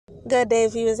Good day,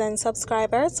 viewers and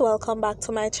subscribers. Welcome back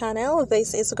to my channel.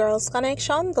 This is Girls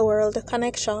Connection, the World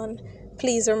Connection.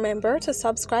 Please remember to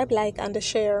subscribe, like, and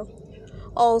share.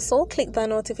 Also, click the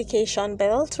notification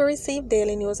bell to receive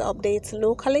daily news updates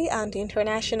locally and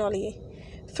internationally.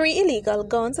 3 illegal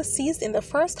guns seized in the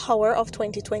first hour of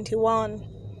 2021.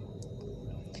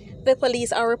 The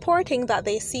police are reporting that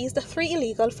they seized 3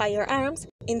 illegal firearms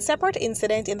in separate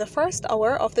incidents in the first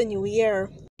hour of the new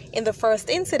year. In the first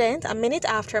incident, a minute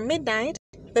after midnight,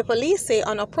 the police say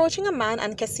on approaching a man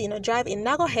on Casino Drive in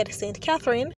Naggohead, St.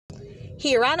 Catherine,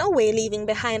 he ran away leaving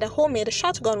behind a homemade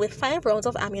shotgun with 5 rounds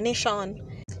of ammunition.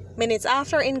 Minutes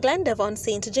after, in Glendevon,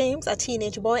 St. James, a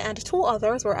teenage boy and 2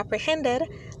 others were apprehended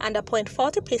and a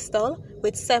 .40 pistol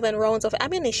with 7 rounds of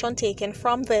ammunition taken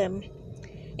from them.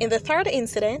 In the third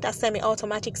incident, a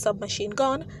semi-automatic submachine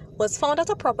gun was found at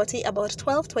a property about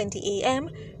 12:20 a.m.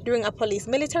 during a police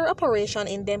military operation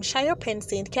in Dempshire Pen,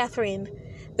 St. Catherine.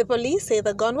 The police say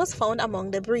the gun was found among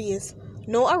debris.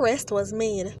 No arrest was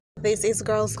made. This is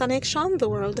Girls Connection, the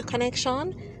World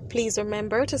Connection. Please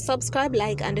remember to subscribe,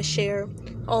 like, and share.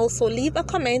 Also, leave a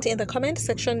comment in the comment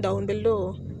section down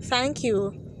below. Thank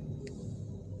you.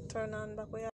 Turn on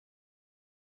back.